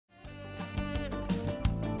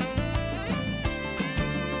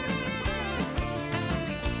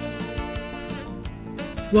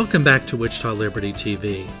Welcome back to Wichita Liberty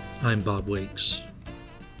TV. I'm Bob Weeks.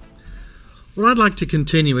 Well, I'd like to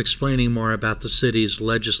continue explaining more about the city's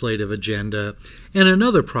legislative agenda and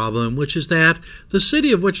another problem, which is that the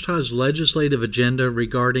City of Wichita's legislative agenda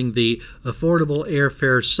regarding the Affordable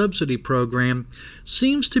Airfares Subsidy Program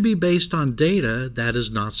seems to be based on data that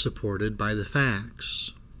is not supported by the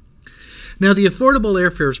facts. Now, the Affordable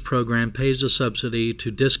Airfares Program pays a subsidy to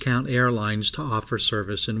discount airlines to offer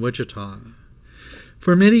service in Wichita.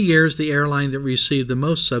 For many years, the airline that received the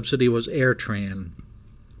most subsidy was AirTran.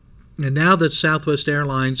 And now that Southwest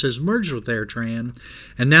Airlines has merged with AirTran,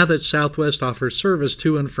 and now that Southwest offers service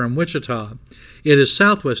to and from Wichita, it is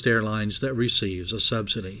Southwest Airlines that receives a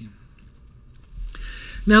subsidy.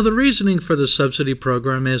 Now, the reasoning for the subsidy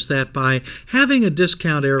program is that by having a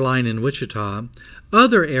discount airline in Wichita,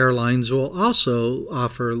 other airlines will also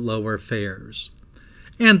offer lower fares.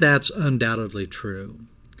 And that's undoubtedly true.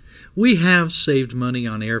 We have saved money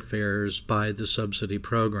on airfares by the subsidy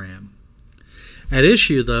program. At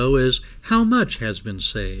issue, though, is how much has been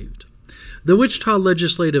saved. The Wichita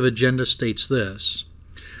legislative agenda states this: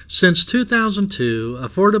 since 2002,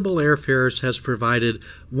 Affordable Airfares has provided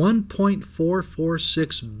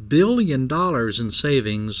 $1.446 billion in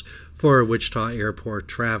savings for Wichita airport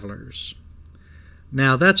travelers.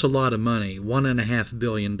 Now, that's a lot of money, $1.5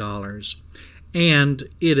 billion, and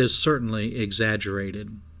it is certainly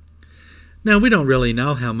exaggerated. Now, we don't really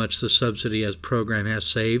know how much the subsidy program has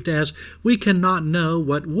saved, as we cannot know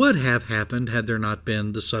what would have happened had there not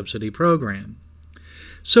been the subsidy program.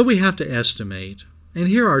 So we have to estimate, and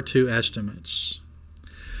here are two estimates.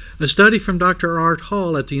 A study from Dr. Art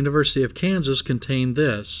Hall at the University of Kansas contained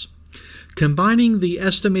this: combining the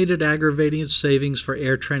estimated aggravated savings for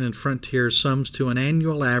AirTran and Frontier sums to an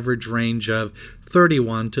annual average range of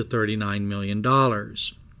 $31 to $39 million.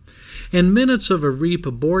 And minutes of a REAP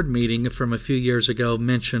board meeting from a few years ago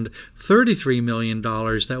mentioned $33 million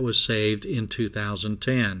that was saved in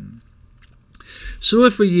 2010. So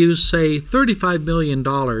if we use, say, $35 million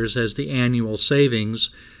as the annual savings,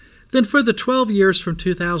 then for the 12 years from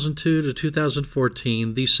 2002 to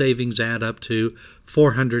 2014, these savings add up to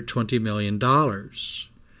 $420 million.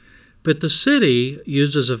 But the city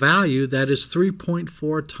uses a value that is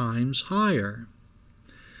 3.4 times higher.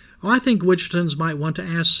 I think Wichitans might want to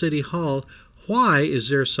ask City Hall, why is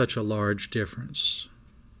there such a large difference?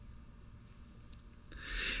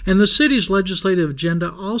 And the city's legislative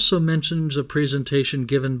agenda also mentions a presentation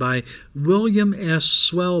given by William S.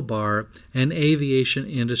 Swellbar, an aviation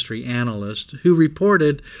industry analyst, who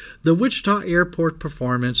reported the Wichita airport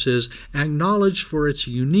performance is acknowledged for its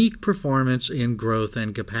unique performance in growth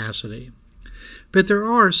and capacity. But there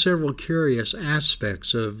are several curious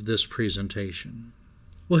aspects of this presentation.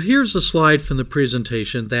 Well, here's a slide from the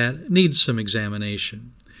presentation that needs some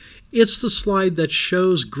examination. It's the slide that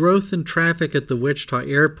shows growth in traffic at the Wichita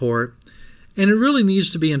airport, and it really needs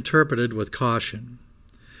to be interpreted with caution.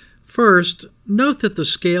 First, note that the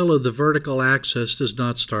scale of the vertical axis does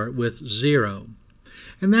not start with 0,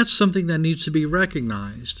 and that's something that needs to be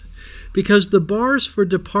recognized, because the bars for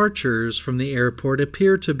departures from the airport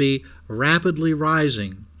appear to be rapidly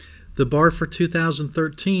rising. The bar for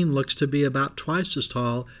 2013 looks to be about twice as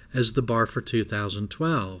tall as the bar for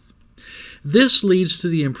 2012. This leads to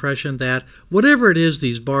the impression that whatever it is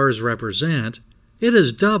these bars represent, it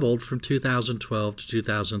has doubled from 2012 to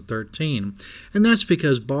 2013, and that's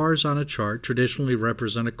because bars on a chart traditionally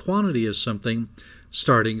represent a quantity of something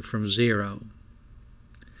starting from 0.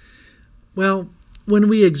 Well, when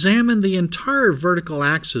we examine the entire vertical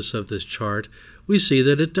axis of this chart, we see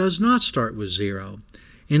that it does not start with 0.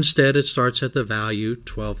 Instead, it starts at the value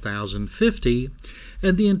 12,050,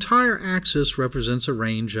 and the entire axis represents a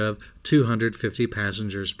range of 250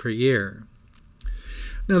 passengers per year.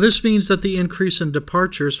 Now, this means that the increase in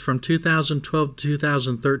departures from 2012 to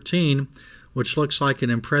 2013, which looks like an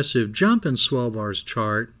impressive jump in Swellbar's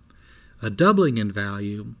chart, a doubling in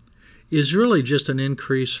value, is really just an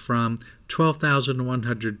increase from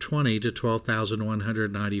 12,120 to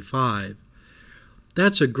 12,195.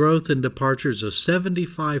 That's a growth in departures of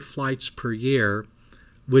 75 flights per year,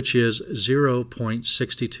 which is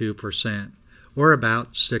 0.62%, or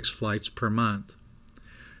about 6 flights per month.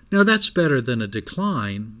 Now, that's better than a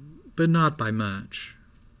decline, but not by much.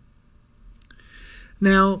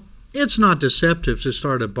 Now, it's not deceptive to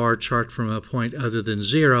start a bar chart from a point other than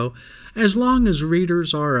 0, as long as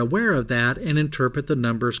readers are aware of that and interpret the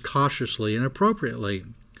numbers cautiously and appropriately.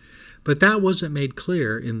 But that wasn't made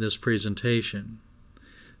clear in this presentation.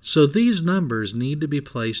 So these numbers need to be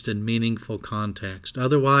placed in meaningful context.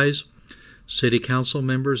 Otherwise, City council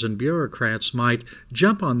members and bureaucrats might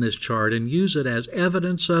jump on this chart and use it as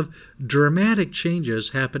evidence of dramatic changes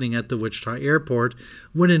happening at the Wichita airport,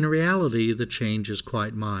 when in reality the change is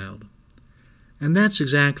quite mild. And that's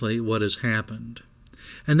exactly what has happened.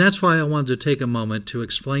 And that's why I wanted to take a moment to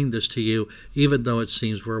explain this to you, even though it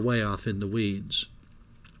seems we're way off in the weeds.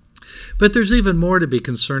 But there's even more to be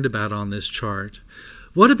concerned about on this chart.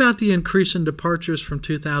 What about the increase in departures from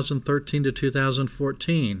 2013 to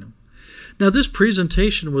 2014? Now, this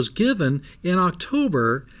presentation was given in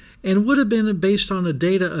October and would have been based on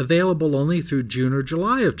data available only through June or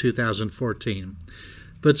July of 2014.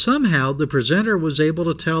 But somehow the presenter was able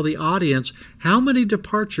to tell the audience how many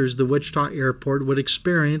departures the Wichita airport would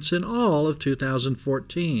experience in all of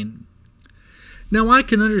 2014. Now, I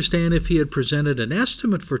can understand if he had presented an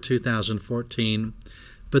estimate for 2014,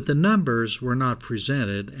 but the numbers were not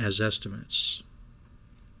presented as estimates.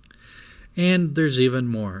 And there's even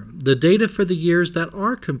more. The data for the years that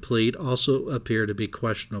are complete also appear to be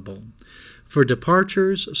questionable. For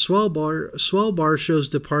departures, Swell Bar shows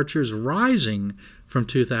departures rising from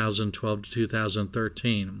 2012 to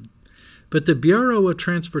 2013. But the Bureau of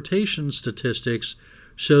Transportation Statistics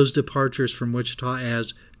shows departures from Wichita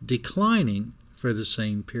as declining for the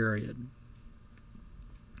same period.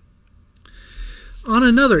 On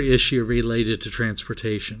another issue related to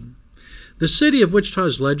transportation, the City of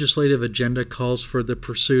Wichita's legislative agenda calls for the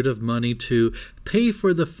pursuit of money to pay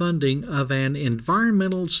for the funding of an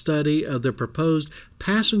environmental study of the proposed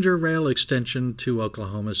passenger rail extension to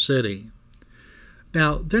Oklahoma City.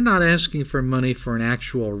 Now, they're not asking for money for an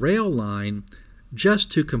actual rail line,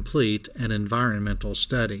 just to complete an environmental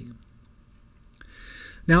study.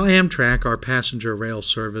 Now, Amtrak, our passenger rail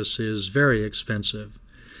service, is very expensive.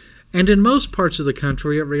 And in most parts of the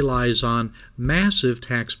country, it relies on massive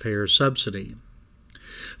taxpayer subsidy.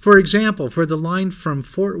 For example, for the line from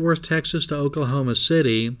Fort Worth, Texas to Oklahoma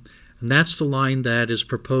City, and that's the line that is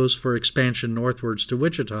proposed for expansion northwards to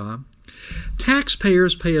Wichita,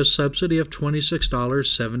 taxpayers pay a subsidy of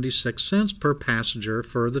 $26.76 per passenger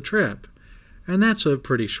for the trip, and that's a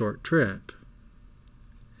pretty short trip.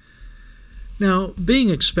 Now, being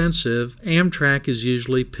expensive, Amtrak is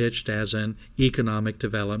usually pitched as an economic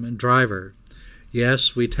development driver.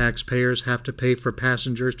 Yes, we taxpayers have to pay for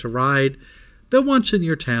passengers to ride, but once in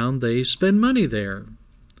your town, they spend money there.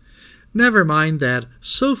 Never mind that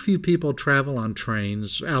so few people travel on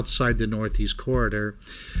trains outside the Northeast Corridor,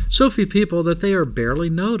 so few people that they are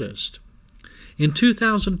barely noticed. In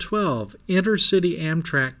 2012, intercity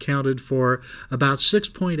Amtrak counted for about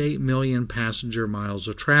 6.8 million passenger miles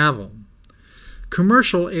of travel.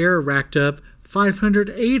 Commercial air racked up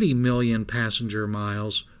 580 million passenger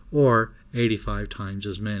miles, or 85 times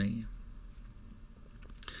as many.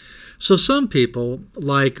 So some people,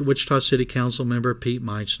 like Wichita City Council member Pete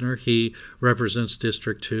Meitzner, he represents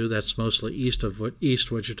District 2, that's mostly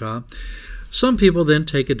east Wichita, some people then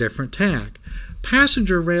take a different tack.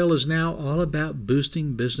 Passenger rail is now all about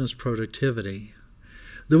boosting business productivity.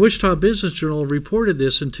 The Wichita Business Journal reported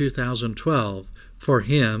this in 2012. For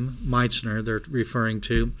him, Meitzner, they're referring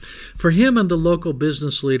to, for him and the local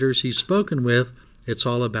business leaders he's spoken with, it's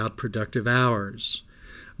all about productive hours.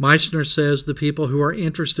 Meitzner says the people who are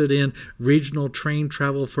interested in regional train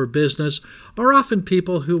travel for business are often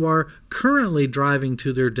people who are currently driving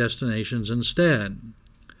to their destinations instead.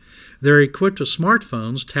 They're equipped with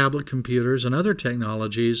smartphones, tablet computers, and other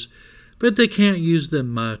technologies, but they can't use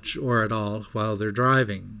them much or at all while they're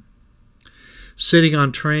driving. Sitting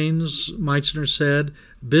on trains, Meitzner said,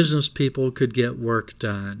 business people could get work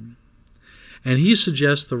done. And he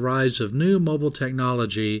suggests the rise of new mobile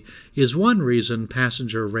technology is one reason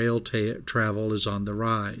passenger rail travel is on the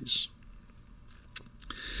rise.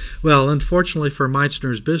 Well, unfortunately for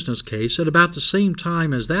Meitzner's business case, at about the same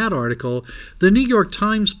time as that article, the New York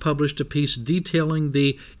Times published a piece detailing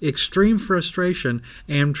the extreme frustration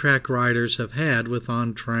Amtrak riders have had with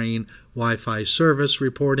on-train Wi-Fi service,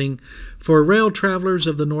 reporting, for rail travelers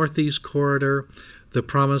of the Northeast Corridor, the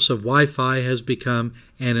promise of Wi-Fi has become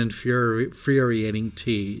an infuriating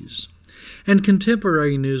tease. And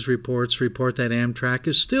contemporary news reports report that Amtrak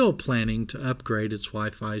is still planning to upgrade its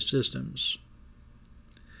Wi-Fi systems.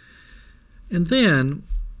 And then,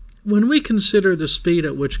 when we consider the speed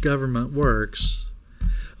at which government works,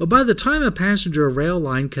 by the time a passenger rail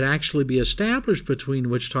line could actually be established between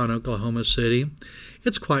Wichita and Oklahoma City,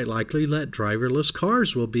 it's quite likely that driverless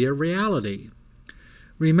cars will be a reality.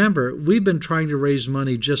 Remember, we've been trying to raise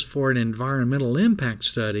money just for an environmental impact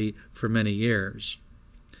study for many years.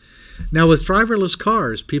 Now, with driverless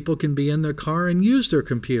cars, people can be in their car and use their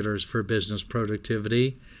computers for business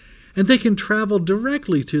productivity, and they can travel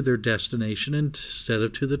directly to their destination instead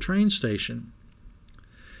of to the train station.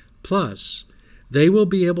 Plus, they will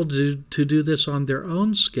be able to do this on their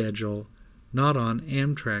own schedule, not on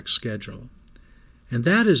Amtrak's schedule. And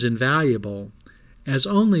that is invaluable, as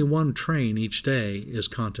only one train each day is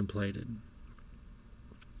contemplated.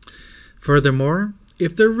 Furthermore,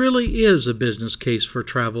 if there really is a business case for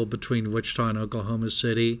travel between Wichita and Oklahoma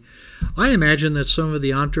City, I imagine that some of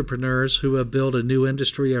the entrepreneurs who have built a new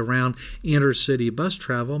industry around intercity bus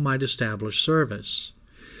travel might establish service.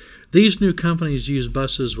 These new companies use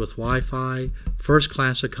buses with Wi-Fi,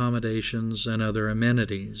 first-class accommodations, and other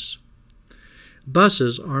amenities.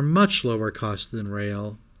 Buses are much lower cost than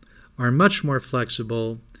rail, are much more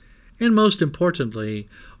flexible, and most importantly,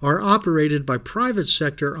 are operated by private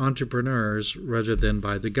sector entrepreneurs rather than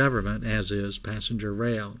by the government, as is passenger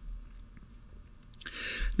rail.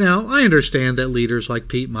 Now, I understand that leaders like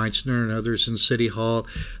Pete Meitzner and others in City Hall,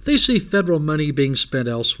 they see federal money being spent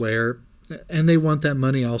elsewhere, and they want that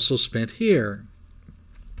money also spent here.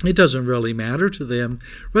 It doesn't really matter to them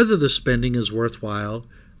whether the spending is worthwhile,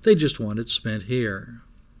 they just want it spent here.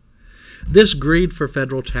 This greed for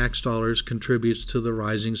federal tax dollars contributes to the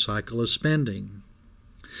rising cycle of spending.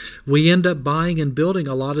 We end up buying and building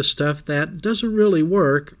a lot of stuff that doesn't really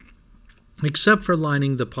work, except for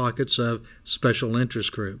lining the pockets of special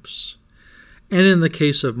interest groups. And in the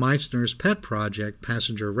case of Meitzner's pet project,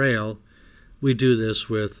 passenger rail, we do this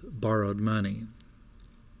with borrowed money.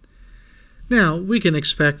 Now, we can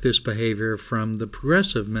expect this behavior from the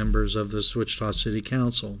progressive members of the Wichita City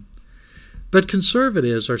Council, but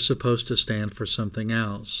conservatives are supposed to stand for something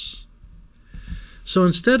else. So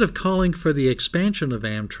instead of calling for the expansion of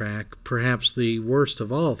Amtrak, perhaps the worst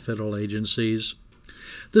of all federal agencies,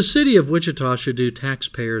 the city of Wichita should do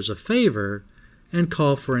taxpayers a favor and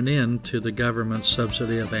call for an end to the government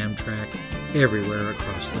subsidy of Amtrak everywhere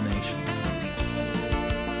across the nation.